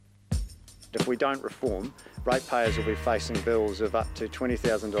If we don't reform, ratepayers will be facing bills of up to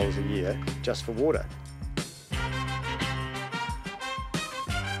 $20,000 a year just for water.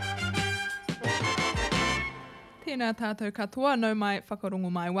 Tēnā tātou katoa, no mai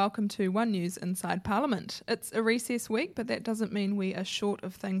whakarongo mai. Welcome to One News Inside Parliament. It's a recess week, but that doesn't mean we are short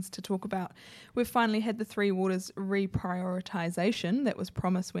of things to talk about. We've finally had the Three Waters reprioritisation that was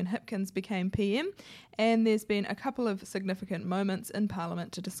promised when Hipkins became PM, and there's been a couple of significant moments in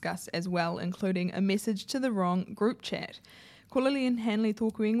Parliament to discuss as well, including a message to the wrong group chat. Ko Lillian Hanley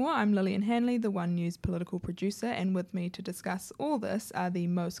tōku ingoa. I'm Lillian Hanley, the One News political producer, and with me to discuss all this are the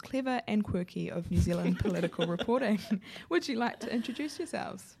most clever and quirky of New Zealand political reporting. Would you like to introduce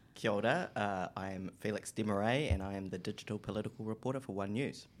yourselves? Kia ora, I am Felix Desmarais and I am the digital political reporter for One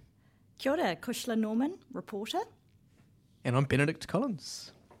News. Kia ora, Kushla Norman, reporter. And I'm Benedict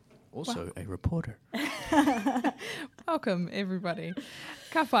Collins, also a reporter. Welcome, everybody.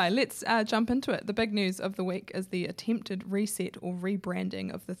 Ka whai, let's jump into it. The big news of the week is the attempted reset or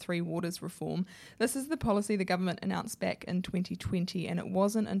rebranding of the Three Waters reform. This is the policy the government announced back in 2020, and it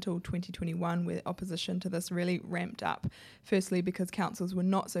wasn't until 2021 where opposition to this really ramped up. Firstly, because councils were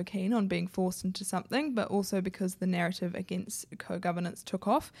not so keen on being forced into something, but also because the narrative against co-governance took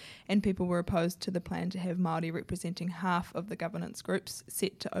off, and people were opposed to the plan to have Māori representing half of the governance groups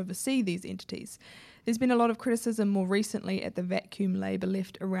set to oversee these entities. There's been a lot of criticism more recently at the vacuum Labour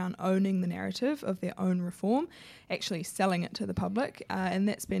left around owning the narrative of their own reform, actually selling it to the public, and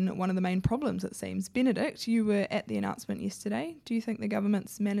that's been one of the main problems, it seems. Benedict, you were at the announcement yesterday. Do you think the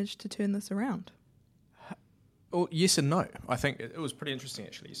government's managed to turn this around? Well, yes and no. I think it was pretty interesting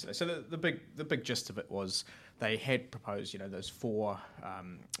actually yesterday. So the big gist of it was they had proposed, those four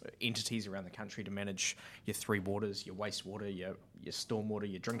entities around the country to manage your three waters, your wastewater, your stormwater,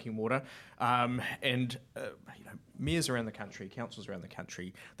 your drinking water, and mayors around the country, councils around the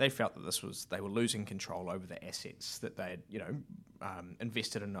country, they felt that they were losing control over the assets that they had,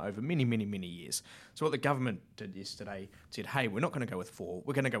 invested in over many, many, many years. So what the government did yesterday said, hey, we're not going to go with 4,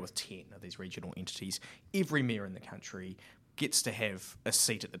 we're going to go with 10 of these regional entities. Every mayor in the country gets to have a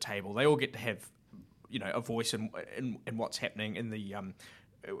seat at the table. They all get to have, a voice in what's happening in the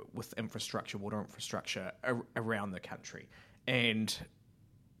with infrastructure, water infrastructure around the country. And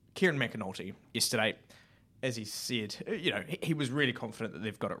Kieran McAnulty yesterday, as he said, he was really confident that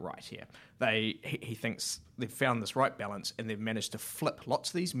they've got it right here. He thinks they've found this right balance and they've managed to flip lots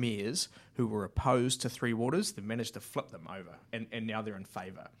of these mayors who were opposed to Three Waters, they've managed to flip them over and now they're in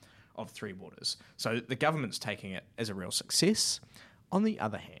favour of Three Waters. So the government's taking it as a real success. On the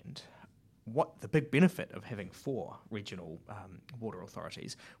other hand, what the big benefit of having 4 regional water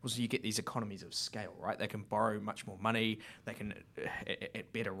authorities was you get these economies of scale, right? They can borrow much more money, they can,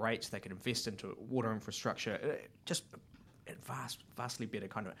 at better rates, they can invest into water infrastructure, just at vastly better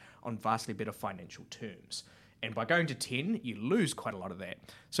on vastly better financial terms. And by going to 10, you lose quite a lot of that.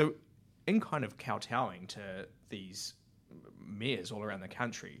 So in kind of kowtowing to these mayors all around the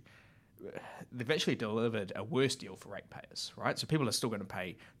country, they've actually delivered a worse deal for ratepayers, right? So people are still going to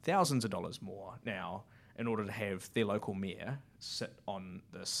pay thousands of dollars more now in order to have their local mayor sit on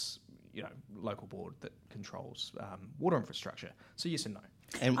this, local board that controls water infrastructure. So yes and no.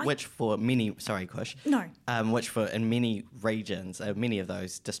 And which for many, sorry, Kush. No. Which for in many regions, many of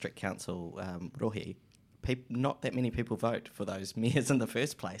those district council rohi, not that many people vote for those mayors in the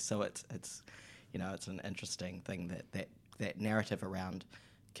first place. So it's an interesting thing that narrative around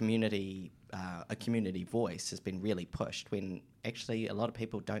a community voice has been really pushed when actually a lot of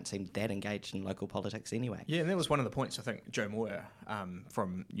people don't seem that engaged in local politics anyway. Yeah, and that was one of the points I think Joe Moore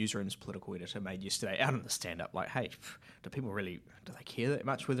from Newsroom's political editor made yesterday out in the stand-up, like, hey, do they care that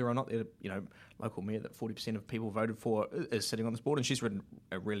much whether or not their local mayor that 40% of people voted for is sitting on this board? And she's written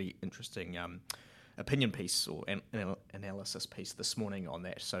a really interesting opinion piece or an analysis piece this morning on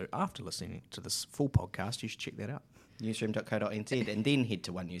that. So after listening to this full podcast, you should check that out. Newsroom.co.nz and then head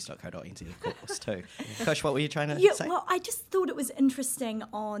to onenews.co.nz of course too. Kush, what were you trying to say? Well, I just thought it was interesting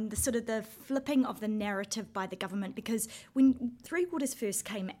on the sort of the flipping of the narrative by the government, because when Three Waters first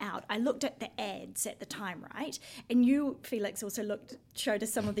came out, I looked at the ads at the time, right? And you, Felix, also showed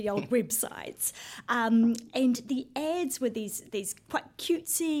us some of the old websites. And the ads were these quite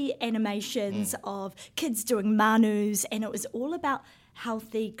cutesy animations of kids doing manus, and it was all about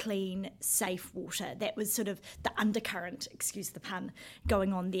healthy, clean, safe water. That was sort of the undercurrent, excuse the pun,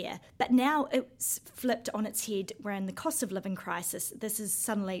 going on there. But now it's flipped on its head. We're in the cost of living crisis. This is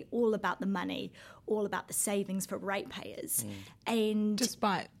suddenly all about the money, all about the savings for ratepayers. And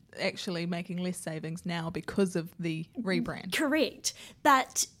despite actually making less savings now because of the rebrand. Correct.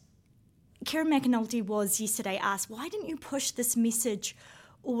 But Kieran McAnulty was yesterday asked, why didn't you push this message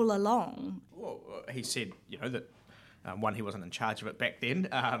all along? Well, he said, that one, he wasn't in charge of it back then.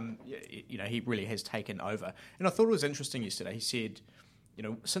 He really has taken over. And I thought it was interesting yesterday. He said,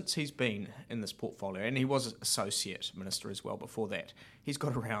 since he's been in this portfolio, and he was associate minister as well before that, he's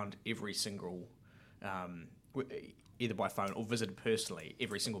got around every single, either by phone or visited personally,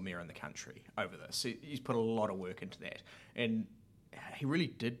 every single mayor in the country over this. He's put a lot of work into that. And he really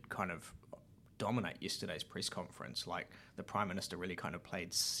did kind of dominate yesterday's press conference. Like, the Prime Minister really kind of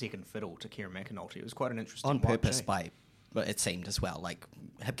played second fiddle to Kieran McAnulty. It was quite an interesting on watch, purpose, but it seemed as well. Like,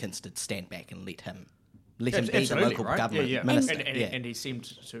 Hipkins did stand back and let him be the local government minister. And he seemed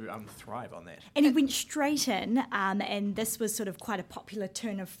to thrive on that. And he went straight in, and this was sort of quite a popular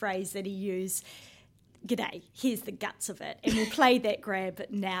turn of phrase that he used. G'day, here's the guts of it. And we'll play that grab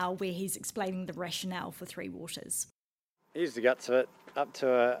now where he's explaining the rationale for Three Waters. Here's the guts of it. Up to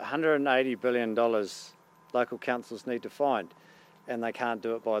 $180 billion local councils need to find, and they can't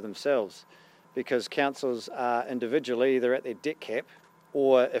do it by themselves because councils are individually either at their debt cap,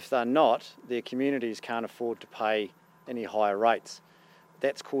 or if they're not, their communities can't afford to pay any higher rates.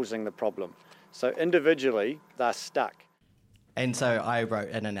 That's causing the problem. So individually, they're stuck. And so I wrote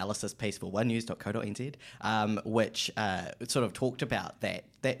an analysis piece for onenews.co.nz, which sort of talked about that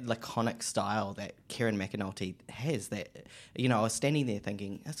laconic style that Kieran McAnulty has. That, I was standing there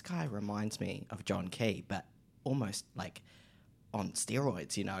thinking, this guy reminds me of John Key, but almost like on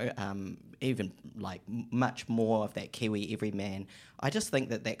steroids, even like much more of that Kiwi everyman. I just think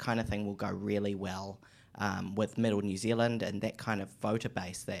that kind of thing will go really well with Middle New Zealand and that kind of voter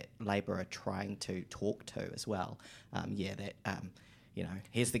base that Labour are trying to talk to as well.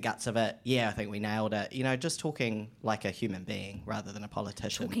 Here's the guts of it. Yeah, I think we nailed it. Just talking like a human being rather than a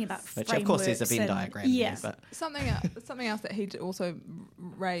politician. Talking about which, of course, there's a Venn diagram there. But Something else that he also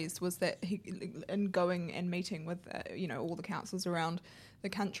raised was that he, in going and meeting with, all the councils around the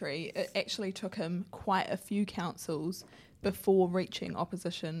country, it actually took him quite a few councils before reaching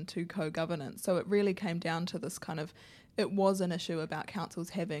opposition to co-governance. So it really came down to this kind of, it was an issue about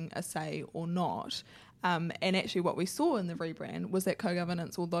councils having a say or not. And actually what we saw in the rebrand was that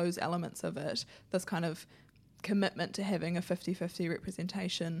co-governance, or those elements of it, this kind of commitment to having a 50-50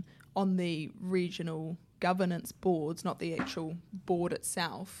 representation on the regional governance boards, not the actual board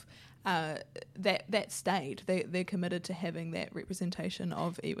itself, that stayed. They're committed to having that representation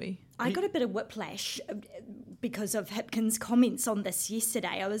of iwi. I got a bit of whiplash because of Hipkins' comments on this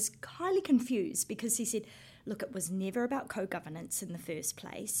yesterday. I was highly confused because he said, look, it was never about co-governance in the first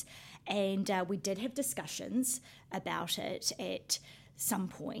place, and we did have discussions about it at some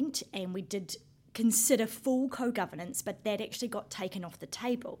point, and we did consider full co-governance, but that actually got taken off the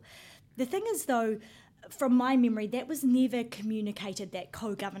table. The thing is, though, from my memory, that was never communicated that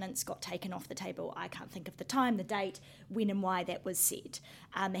co-governance got taken off the table. I can't think of the time, the date, when and why that was said.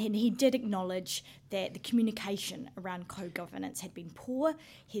 And he did acknowledge that the communication around co-governance had been poor.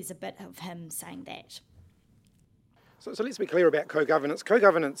 Here's a bit of him saying that. So let's be clear about co-governance.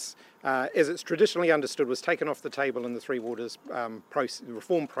 Co-governance, as it's traditionally understood, was taken off the table in the Three Waters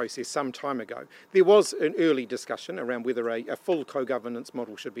reform process some time ago. There was an early discussion around whether a full co-governance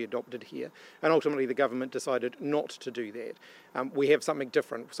model should be adopted here, and ultimately the government decided not to do that. We have something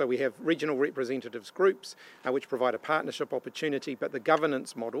different. So we have regional representatives groups, which provide a partnership opportunity, but the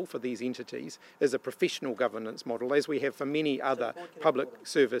governance model for these entities is a professional governance model, as we have for many other public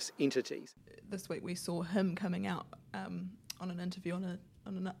service entities. This week we saw him coming out on an interview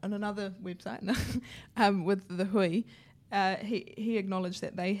on another website with the Hui. He acknowledged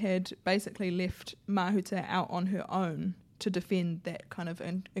that they had basically left Mahuta out on her own to defend that kind of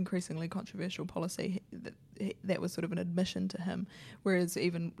increasingly controversial policy. That was sort of an admission to him. Whereas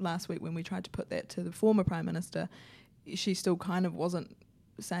even last week when we tried to put that to the former Prime Minister, she still kind of wasn't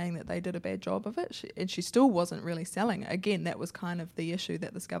saying that they did a bad job of it, and she still wasn't really selling it. Again, that was kind of the issue,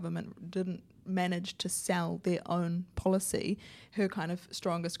 that this government didn't manage to sell their own policy. Her kind of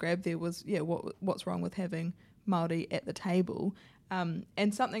strongest grab there was, what's wrong with having Māori at the table? And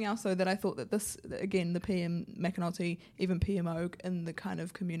something else, though, that I thought that this, again, the PM McAnulty, even PMO, in the kind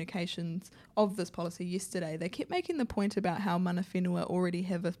of communications of this policy yesterday, they kept making the point about how mana whenua already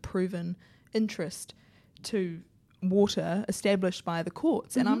have a proven interest to water established by the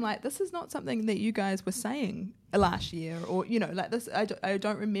courts. And I'm like, this is not something that you guys were saying last year, or, like this. I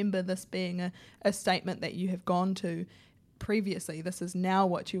don't remember this being a statement that you have gone to previously. This is now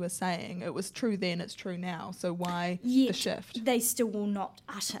what you were saying. It was true then, it's true now. So why the shift? They still will not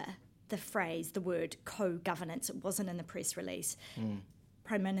utter the word co-governance. It wasn't in the press release.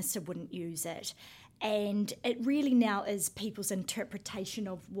 Prime Minister wouldn't use it. And it really now is people's interpretation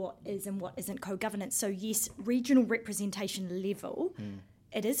of what is and what isn't co-governance. So yes, regional representation level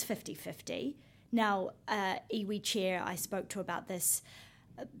it is 50-50. Now, iwi chair I spoke to about this,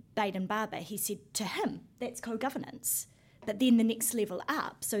 Baden Barber, he said to him, that's co-governance. But then the next level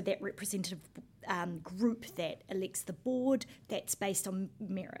up, so that representative group that elects the board, that's based on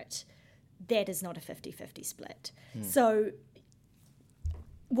merit. That is not a 50-50 split. So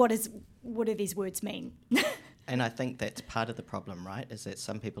what do these words mean? And I think that's part of the problem, right, is that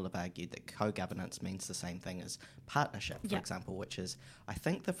some people have argued that co-governance means the same thing as partnership, for example, which is, I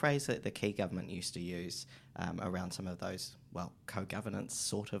think, the phrase that the key government used to use around some of those, co-governance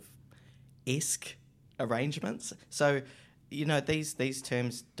sort of esque arrangements. So, these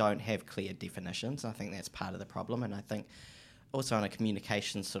terms don't have clear definitions. I think that's part of the problem. And I think also on a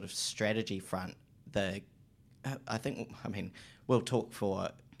communications sort of strategy front, we'll talk for...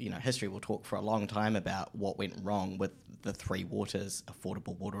 history will talk for a long time about what went wrong with the Three Waters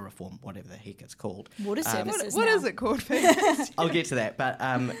affordable water reform, whatever the heck it's called. Water services. What is it called? I'll get to that, but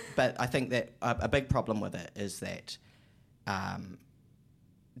I think that a big problem with it is that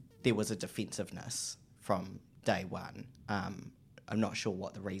there was a defensiveness from day one. I'm not sure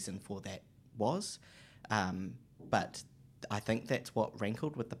what the reason for that was, but I think that's what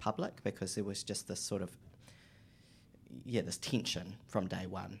rankled with the public, because there was just this sort of this tension from day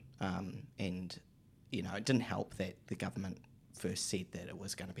one, and it didn't help that the government first said that it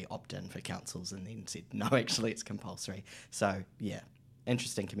was going to be opt-in for councils and then said no, actually it's compulsory. So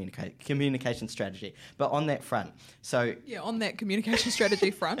interesting communication strategy. But on that front, on that communication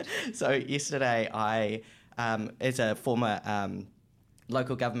strategy front. So yesterday, I, as a former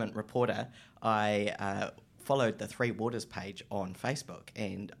local government reporter, I followed the Three Waters page on Facebook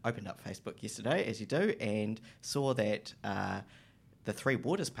and opened up Facebook yesterday, as you do, and saw that the Three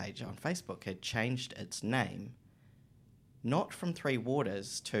Waters page on Facebook had changed its name, not from Three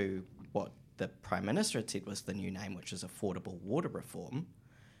Waters to what the Prime Minister had said was the new name, which is Affordable Water Reform,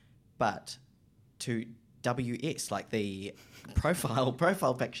 but to WS, like the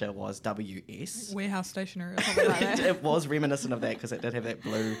profile picture was WS. Warehouse stationery or something like that. It was reminiscent of that because it did have that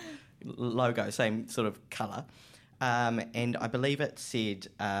blue logo, same sort of colour, and I believe it said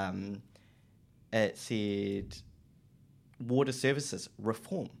water services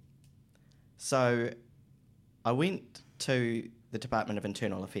reform. So I went to the Department of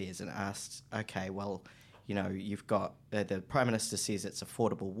Internal Affairs and asked, okay, well, you've got the Prime Minister says it's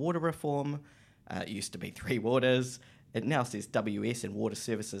affordable water reform. It used to be Three Waters. It now says WS and Water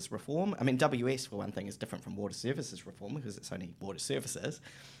Services Reform. I mean, WS, for one thing, is different from Water Services Reform because it's only water services.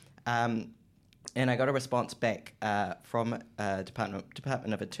 And I got a response back from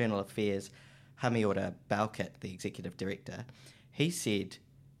Department of Internal Affairs, Hamiora Balkit, the Executive Director. He said,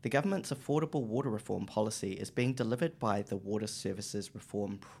 the government's affordable water reform policy is being delivered by the Water Services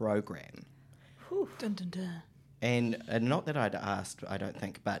Reform Program. Dun, dun, dun. And not that I'd asked, I don't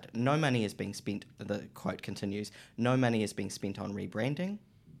think, but no money is being spent, the quote continues, no money is being spent on rebranding.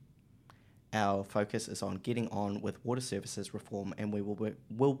 Our focus is on getting on with water services reform, and we will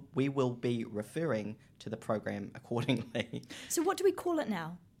be referring to the program accordingly. So what do we call it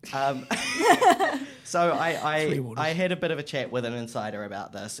now? So I had a bit of a chat with an insider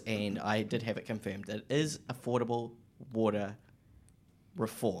about this, and I did have it confirmed. It is affordable water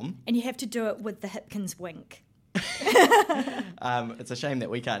reform. And you have to do it with the Hipkins wink. It's a shame that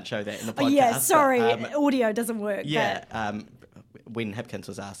we can't show that in the podcast. Oh, yeah, sorry, but, audio doesn't work. Yeah, when Hipkins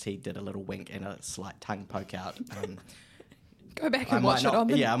was asked, he did a little wink and a slight tongue poke out. Go back and watch it on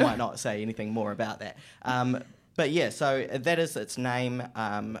the... Yeah, I might not say anything more about that. But yeah, so that is its name.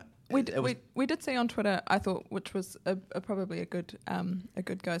 We did see on Twitter, I thought, which was probably a good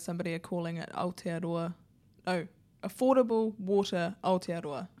go. Somebody are calling it Aotearoa. No, affordable water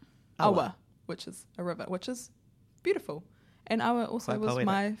Aotearoa. Awa, which is a river, which is beautiful. And Awa also was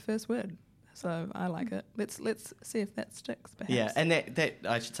my first word, so I like it. Let's see if that sticks, perhaps. Yeah, and that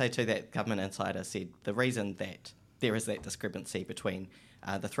I should say too, that government insider said the reason that there is that discrepancy between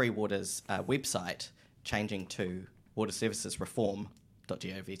the Three Waters website changing to Water Services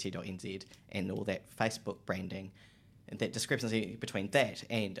Reform.govt.nz and all that Facebook branding, and that discrepancy between that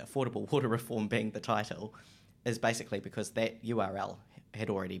and Affordable Water Reform being the title is basically because that URL had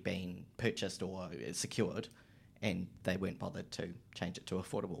already been purchased or secured, and they weren't bothered to change it to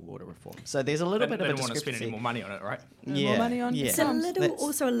Affordable Water Reform. So there's a little bit of a discrepancy. They don't want to spend any more money on it, right? More money on yeah. It's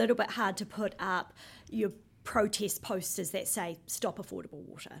also a little bit hard to put up your protest posters that say stop affordable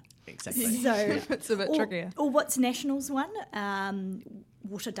water. Exactly. So it's a bit trickier. Or what's National's one?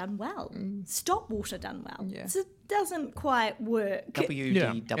 Water done well. Stop water done well. Yeah. So it doesn't quite work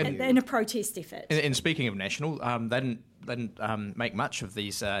WDW. in a protest effort. And speaking of National, they didn't make much of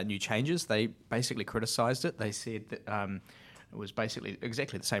these new changes. They basically criticised it. They said that It was basically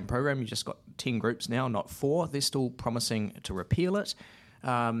exactly the same program. You just got 10 groups now, not 4. They're still promising to repeal it.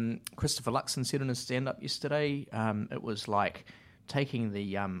 Christopher Luxon said in his stand-up yesterday, it was like taking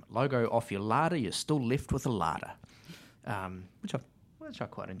the logo off your larder, you're still left with a larder, which I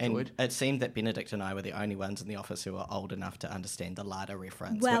quite enjoyed. And it seemed that Benedict and I were the only ones in the office who were old enough to understand the larder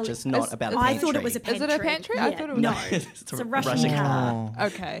reference, Well, which is not about a pantry. I thought it was a pantry. Is it a pantry? Yeah. I thought it was No, it's a Russian car.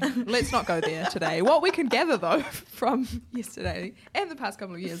 Okay, let's not go there today. What we can gather, though, from yesterday and the past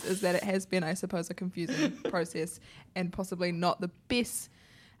couple of years is that it has been, I suppose, a confusing process and possibly not the best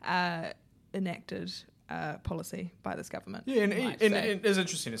enacted policy by this government. Yeah, and it is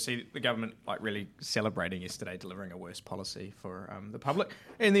interesting to see the government like really celebrating yesterday, delivering a worse policy for the public.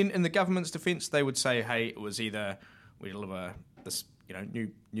 And then in the government's defence, they would say, "Hey, it was either we deliver this,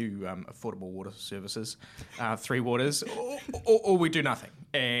 new affordable water services, 3 waters, or we do nothing,"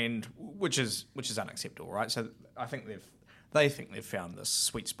 and which is unacceptable, right? So I think they think they've found this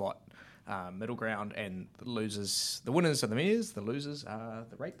sweet spot. Middle ground, and the winners are the mayors, the losers are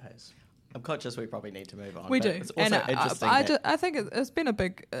the ratepayers. I'm conscious we probably need to move on. We do, It's also and interesting. I think it's been a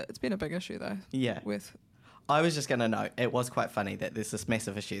big issue though. Yeah. With I was just going to note, it was quite funny that there's this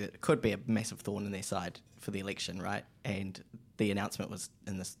massive issue that could be a massive thorn in their side for the election, right? And the announcement was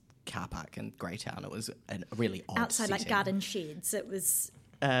in this car park in Greytown. It was a really odd Outside, setting. like garden sheds. It was.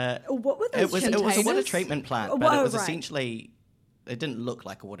 What were those? It was a water containers? treatment plant, but it was essentially. It didn't look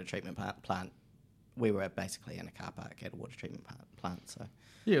like a water treatment plant. We were basically in a car park at a water treatment plant. So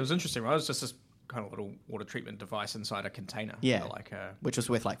Yeah, it was interesting, right? It was just this kind of little water treatment device inside a container. yeah, like a which was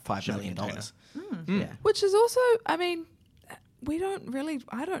worth like $5 million. Yeah. which is also, I mean, I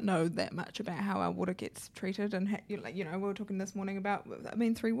don't know that much about how our water gets treated, and we were talking this morning about,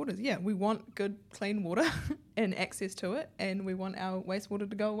 3 waters. Yeah, we want good, clean water and access to it, and we want our wastewater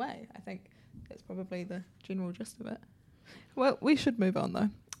to go away. I think that's probably the general gist of it. Well, we should move on though.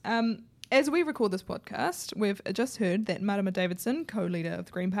 As we record this podcast, we've just heard that Marama Davidson, co-leader of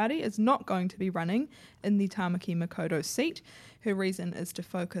the Green Party, is not going to be running in the Tamaki Makaurau seat. Her reason is to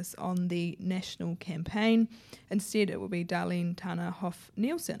focus on the national campaign. Instead, it will be Darlene Tana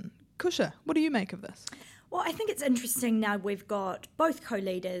Hoff-Nielsen. Kusha, what do you make of this? Well, I think it's interesting now we've got both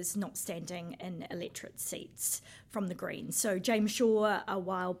co-leaders not standing in electorate seats from the Greens. So James Shaw a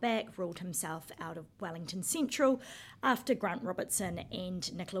while back ruled himself out of Wellington Central after Grant Robertson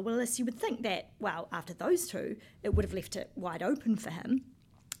and Nicola Willis. You would think that, well, after those two, it would have left it wide open for him.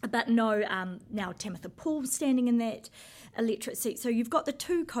 But no, now Tamitha Paul standing in that electorate seat. So you've got the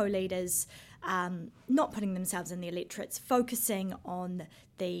two co-leaders not putting themselves in the electorates, focusing on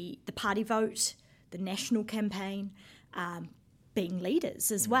the party vote, the national campaign, being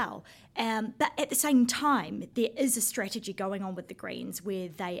leaders as well. But at the same time, there is a strategy going on with the Greens where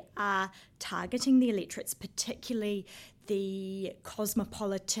they are targeting the electorates, particularly the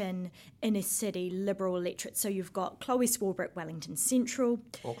cosmopolitan inner city Liberal electorate. So you've got Chloe Swarbrick, Wellington Central.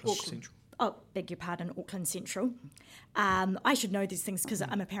 Auckland Central. Oh, beg your pardon, Auckland Central. I should know these things because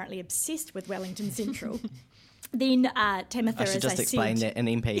I'm apparently obsessed with Wellington Central. Then Tamitha, I should just explain that an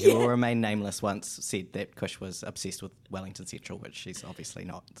MP who will remain nameless once said that Kush was obsessed with Wellington Central, which she's obviously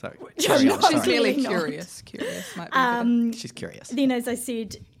not. So carry on, She's sorry. Clearly not. curious might be She's curious. Then, as I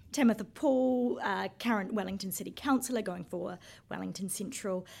said, Tamitha Paul, current Wellington City Councillor, going for Wellington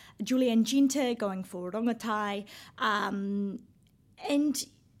Central. Julianne Genter going for Rongotai. And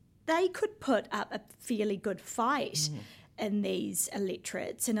they could put up a fairly good fight in these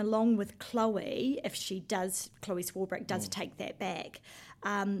electorates, and along with Chloe, if Chloe Swarbrick does take that back.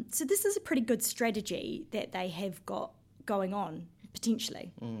 So this is a pretty good strategy that they have got going on,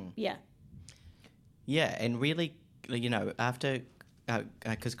 potentially. Yeah. Yeah, and really, after...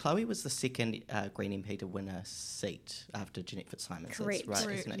 Because Chloe was the second Green MP to win a seat after Jeanette Fitzsimons. Correct. Right,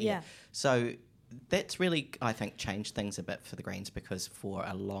 isn't it? Yeah. So that's really, I think, changed things a bit for the Greens, because for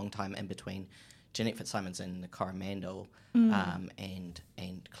a long time in between Jeanette Fitzsimons and Coromandel and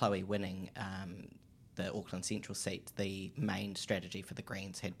Chloe winning the Auckland Central seat, the main strategy for the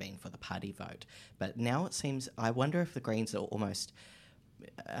Greens had been for the party vote. But now it seems, I wonder if the Greens are almost...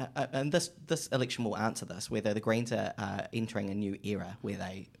 and this election will answer this, whether the Greens are entering a new era where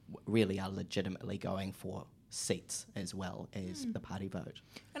they really are legitimately going for seats as well as the party vote.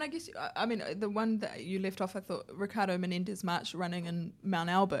 And I guess, the one that you left off, I thought Ricardo Menendez March running in Mount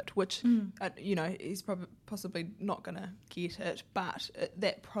Albert, which, he's possibly not going to get it, but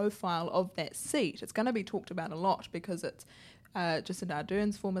that profile of that seat, it's going to be talked about a lot because it's Jacinda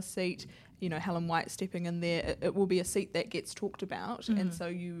Ardern's former seat, Helen White stepping in there, it will be a seat that gets talked about, and so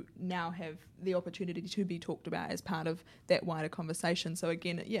you now have the opportunity to be talked about as part of that wider conversation. So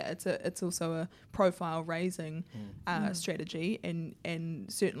again, it's also a profile raising strategy, and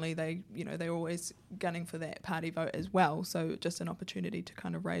certainly they're always gunning for that party vote as well. So just an opportunity to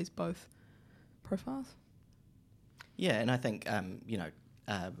kind of raise both profiles. Yeah, and I think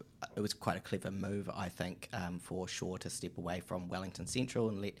it was quite a clever move, I think, for Shaw to step away from Wellington Central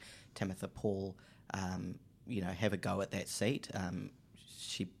and let Tamitha Paul, have a go at that seat.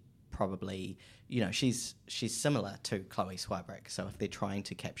 She probably, she's similar to Chloe Swybrick. So if they're trying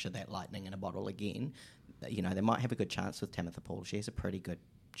to capture that lightning in a bottle again, they might have a good chance with Tamitha Paul. She has a pretty good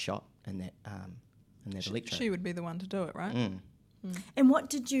shot in that electorate. She would be the one to do it, right? And what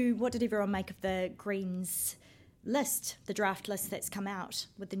did everyone make of the Greens list, the draft list that's come out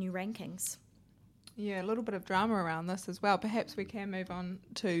with the new rankings? Yeah, a little bit of drama around this as well. Perhaps we can move on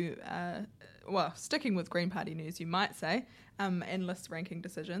to, sticking with Green Party news, you might say, and list ranking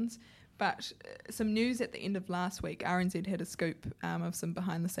decisions. But some news at the end of last week, RNZ had a scoop of some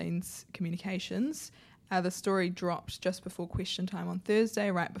behind-the-scenes communications. The story dropped just before question time on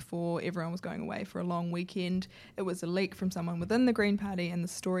Thursday, right before everyone was going away for a long weekend. It was a leak from someone within the Green Party, and the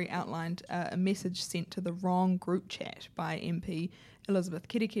story outlined a message sent to the wrong group chat by MP Elizabeth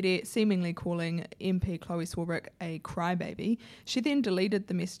Kirikiri, seemingly calling MP Chloe Swybrick a crybaby. She then deleted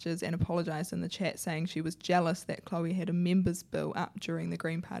the messages and apologised in the chat, saying she was jealous that Chloe had a members' bill up during the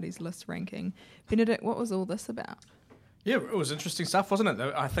Green Party's list ranking. Benedict, what was all this about? Yeah, it was interesting stuff, wasn't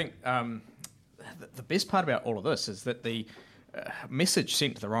it? I think the best part about all of this is that the message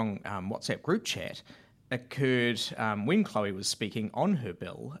sent to the wrong WhatsApp group chat occurred when Chloe was speaking on her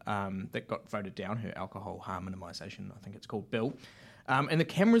bill that got voted down, her alcohol harm minimisation, I think it's called, bill, and the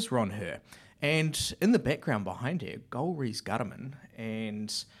cameras were on her. And in the background behind her, Golriz Gutterman and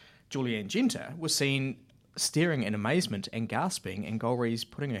Julianne Genter were seen staring in amazement and gasping, and Golriz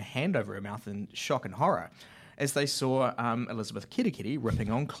putting her hand over her mouth in shock and horror as they saw Elizabeth Kirikiri ripping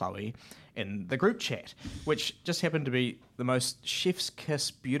on Chloe in the group chat, which just happened to be the most chef's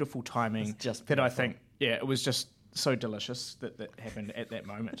kiss, beautiful timing that I think, it was just so delicious that happened at that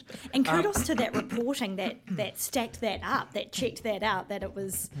moment. And kudos to that reporting that stacked that up, that checked that out, that it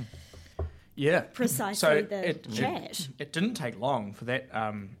was precisely the chat. It didn't take long for that,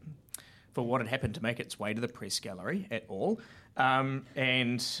 for what had happened to make its way to the press gallery at all.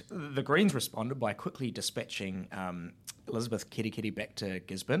 And the Greens responded by quickly dispatching Elizabeth Kirikiri back to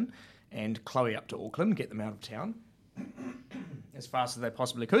Gisborne and Chloe up to Auckland, get them out of town as fast as they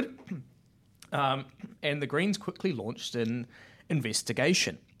possibly could. And the Greens quickly launched an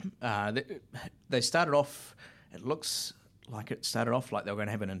investigation. They started off, it looks like it started off like they were going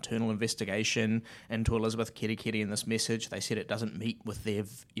to have an internal investigation into Elizabeth Kirikiri and this message. They said it doesn't meet with their,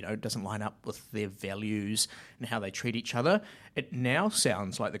 doesn't line up with their values and how they treat each other. It now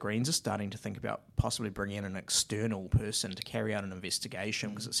sounds like the Greens are starting to think about possibly bringing in an external person to carry out an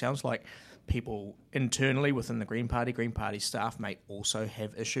investigation, because it sounds like people internally within the Green Party staff may also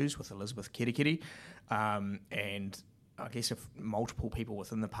have issues with Elizabeth Kirikiri, and I guess if multiple people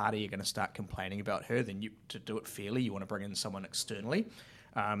within the party are going to start complaining about her, then to do it fairly, you want to bring in someone externally.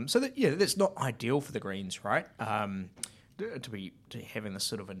 That's not ideal for the Greens, right? To be having this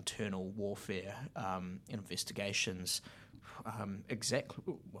sort of internal warfare investigations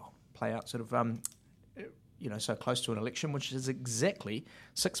play out sort of so close to an election, which is exactly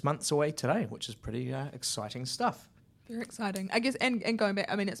 6 months away today, which is pretty exciting stuff. Very exciting. I guess, and going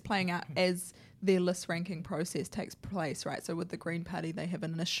back, I mean, it's playing out as their list ranking process takes place, right? So with the Green Party, they have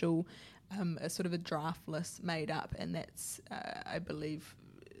an initial, a sort of a draft list made up, and that's, I believe,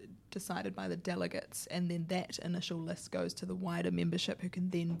 decided by the delegates, and then that initial list goes to the wider membership who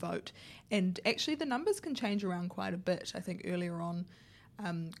can then vote. And actually the numbers can change around quite a bit. I think earlier on,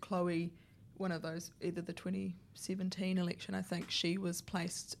 Chloe, one of those, either the 2017 election, I think she was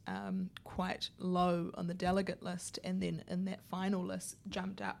placed quite low on the delegate list, and then in that final list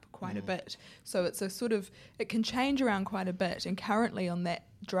jumped up quite a bit. So it's a sort of, it can change around quite a bit, and currently on that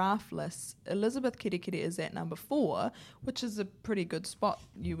draft list, Elizabeth Kirikiri is at number 4, which is a pretty good spot,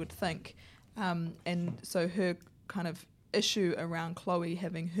 you would think. And so her kind of issue around Chloe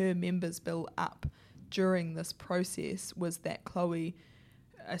having her members bill up during this process was that Chloe,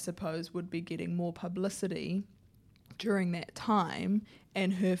 I suppose, would be getting more publicity during that time,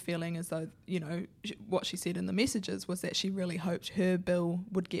 and her feeling as though, what she said in the messages was that she really hoped her bill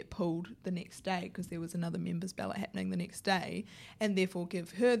would get pulled the next day because there was another members' ballot happening the next day, and therefore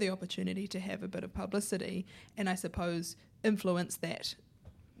give her the opportunity to have a bit of publicity and I suppose influence that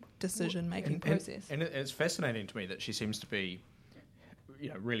decision-making process. And it's fascinating to me that she seems to be,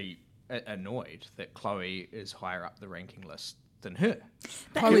 really annoyed that Chloe is higher up the ranking list than her.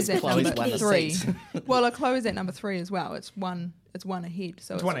 Chloe's at Chloe's number won a 3. seat. Well, Chloe's at number 3 as well. It's one ahead.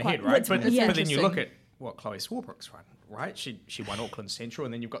 So It's one quite- ahead, right? But then you interesting. look at what Chloe Swarbrick's run, right? She won Auckland Central,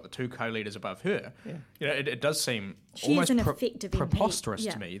 and then you've got the 2 co-leaders above her. Yeah. It does seem She almost is an effective MP. preposterous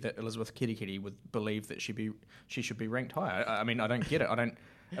Yeah. to me that Elizabeth Kirikiri would believe that she should be ranked higher. I mean, I don't get it. I don't.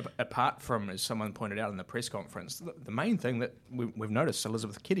 Apart from, as someone pointed out in the press conference, the main thing that we've noticed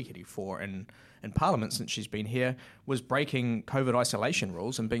Elizabeth Kirikiri for in Parliament since she's been here was breaking COVID isolation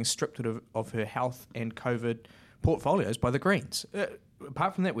rules and being stripped of her health and COVID portfolios by the Greens.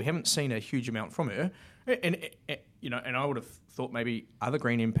 Apart from that, we haven't seen a huge amount from her. And I would have thought maybe other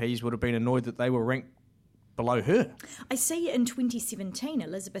Green MPs would have been annoyed that they were ranked below her. I see in 2017,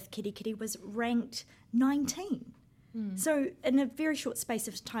 Elizabeth Kirikiri was ranked 19. So in a very short space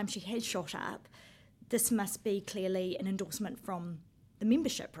of time, she has shot up. This must be clearly an endorsement from the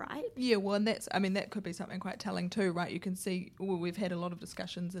membership, right? Yeah, well, and that could be something quite telling too, right? You can see, we've had a lot of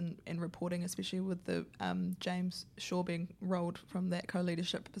discussions and reporting, especially with the James Shaw being rolled from that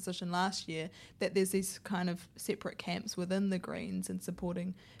co-leadership position last year, that there's these kind of separate camps within the Greens and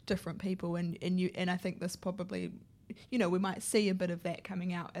supporting different people, and I think this probably, we might see a bit of that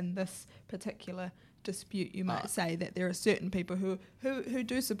coming out in this particular dispute. You might say that there are certain people who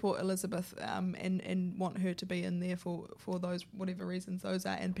do support Elizabeth and want her to be in there for those whatever reasons those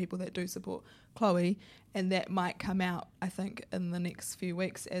are, and people that do support Chloe, and that might come out, I think, in the next few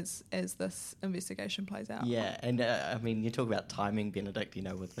weeks as this investigation plays out. Yeah, and you talk about timing, Benedict,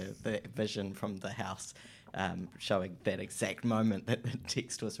 with the vision from the House showing that exact moment that the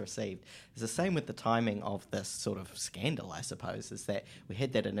text was received. It's the same with the timing of this sort of scandal, I suppose, is that we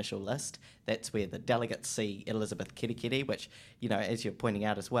had that initial list. That's where the delegates see Elizabeth Kirikiri, which, as you're pointing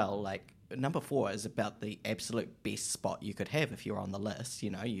out as well, like, number 4 is about the absolute best spot you could have if you're on the list.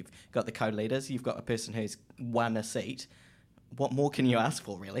 You've got the co-leaders, you've got a person who's won a seat. What more can you ask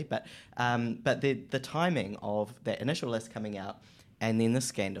for, really? But the timing of that initial list coming out, and then the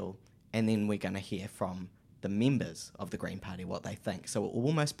scandal, and then we're going to hear from the members of the Green Party what they think. So it will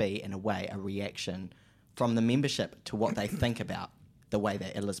almost be, in a way, a reaction from the membership to what they think about the way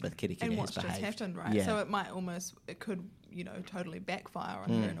that Elizabeth Kirikiri and has what's behaved. just happened, right? Yeah. So it could, totally backfire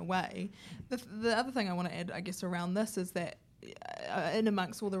on her in a way. The other thing I want to add, I guess, around this is that in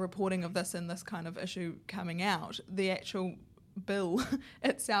amongst all the reporting of this and this kind of issue coming out, the actual bill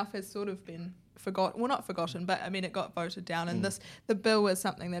itself has sort of been not forgotten, but it got voted down, and the bill is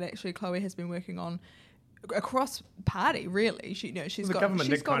something that actually Chloe has been working on across party, really. The government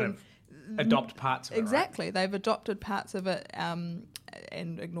did kind of adopt parts of it, exactly. Right? They've adopted parts of it and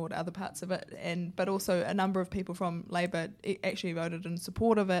ignored other parts of it, but also a number of people from Labour actually voted in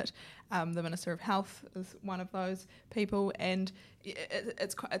support of it. The Minister of Health is one of those people, and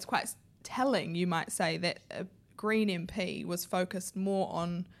it's quite telling, you might say, that a Green MP was focused more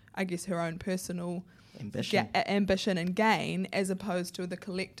on, I guess, her own personal ambition and gain, as opposed to the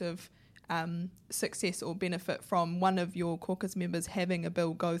collective success or benefit from one of your caucus members having a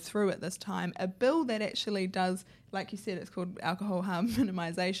bill go through at this time. A bill that actually does, like you said, it's called alcohol harm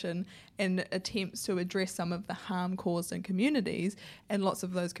minimisation, and attempts to address some of the harm caused in communities, and lots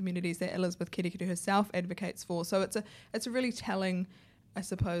of those communities that Elizabeth Kirikiri herself advocates for. So it's a really telling, I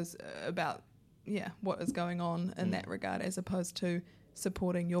suppose, about what is going on in that regard, as opposed to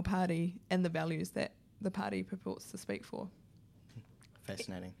supporting your party and the values that the party purports to speak for.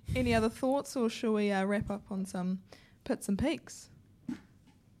 Fascinating. Any other thoughts, or shall we wrap up on some pits and peaks?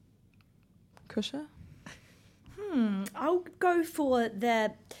 Kusha? I'll go for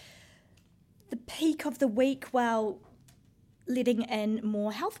the peak of the week while letting in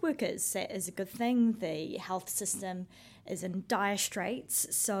more health workers. That is a good thing. The health system is in dire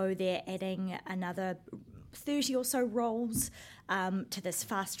straits, so they're adding another 30 or so roles to this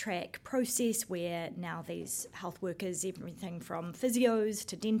fast track process, where now these health workers, everything from physios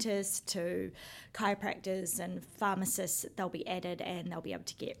to dentists to chiropractors and pharmacists, they'll be added and they'll be able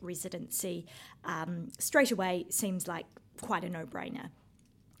to get residency straight away. Seems like quite a no-brainer.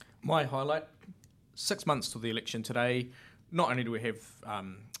 My highlight, 6 months to the election today. Not only do we have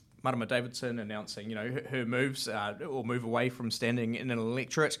Marama Davidson announcing, her moves or move away from standing in an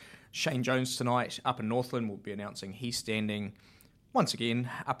electorate. Shane Jones tonight up in Northland will be announcing he's standing once again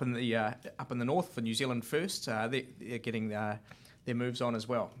up in the north for New Zealand First. They're getting their moves on as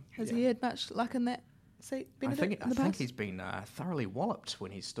well. Has he had much luck in that seat, Benedict, I think he's been thoroughly walloped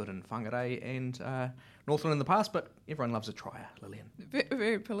when he stood in Whangarei and Northland in the past, but everyone loves a trier, Lillian. Very,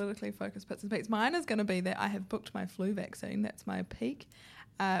 very politically focused pits and peaks. Mine is going to be that I have booked my flu vaccine. That's my peak.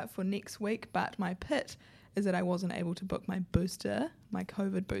 for next week, but my pit is that I wasn't able to book my booster, my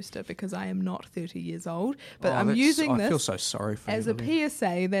COVID booster, because I am not 30 years old. But I'm using this I feel so sorry for as you, a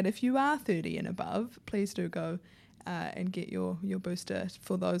PSA that if you are 30 and above, please do go and get your booster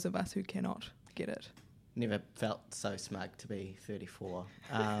for those of us who cannot get it. Never felt so smug to be 34.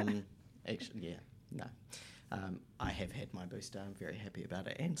 Actually, yeah, no. I have had my booster. I'm very happy about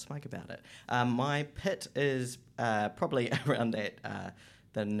it and smug about it. My pit is probably around that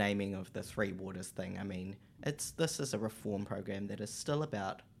the naming of the Three Waters thing. I mean, this is a reform program that is still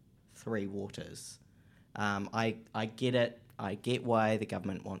about three waters. I get it. I get why the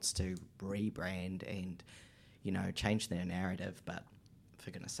government wants to rebrand and, change their narrative, but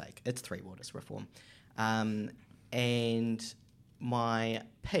for goodness sake, it's Three Waters reform. And my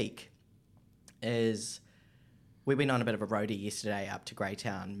peak is, we went on a bit of a roadie yesterday up to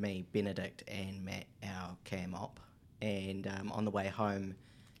Greytown, me, Benedict and Matt, our cam op, and on the way home,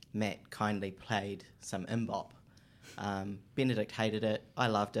 Matt kindly played some Mbop. Benedict hated it, I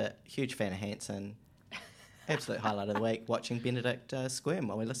loved it, huge fan of Hanson. Absolute highlight of the week, watching Benedict squirm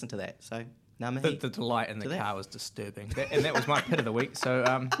while we listened to that. So, the delight in the car was disturbing. And that was my pit of the week.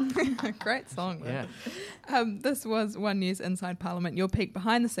 So, great song. Yeah. This was One News Inside Parliament, your peek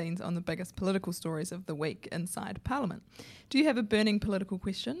behind the scenes on the biggest political stories of the week inside Parliament. Do you have a burning political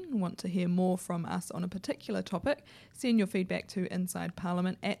question? Want to hear more from us on a particular topic? Send your feedback to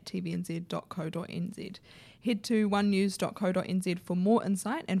insideparliament@tvnz.co.nz. Head to onenews.co.nz for more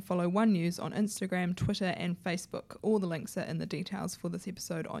insight and follow One News on Instagram, Twitter and Facebook. All the links are in the details for this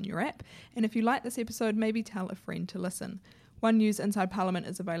episode on your app. And if you like this episode, maybe tell a friend to listen. One News Inside Parliament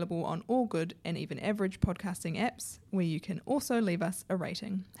is available on all good and even average podcasting apps, where you can also leave us a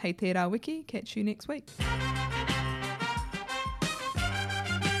rating. Hei te rā wiki, catch you next week.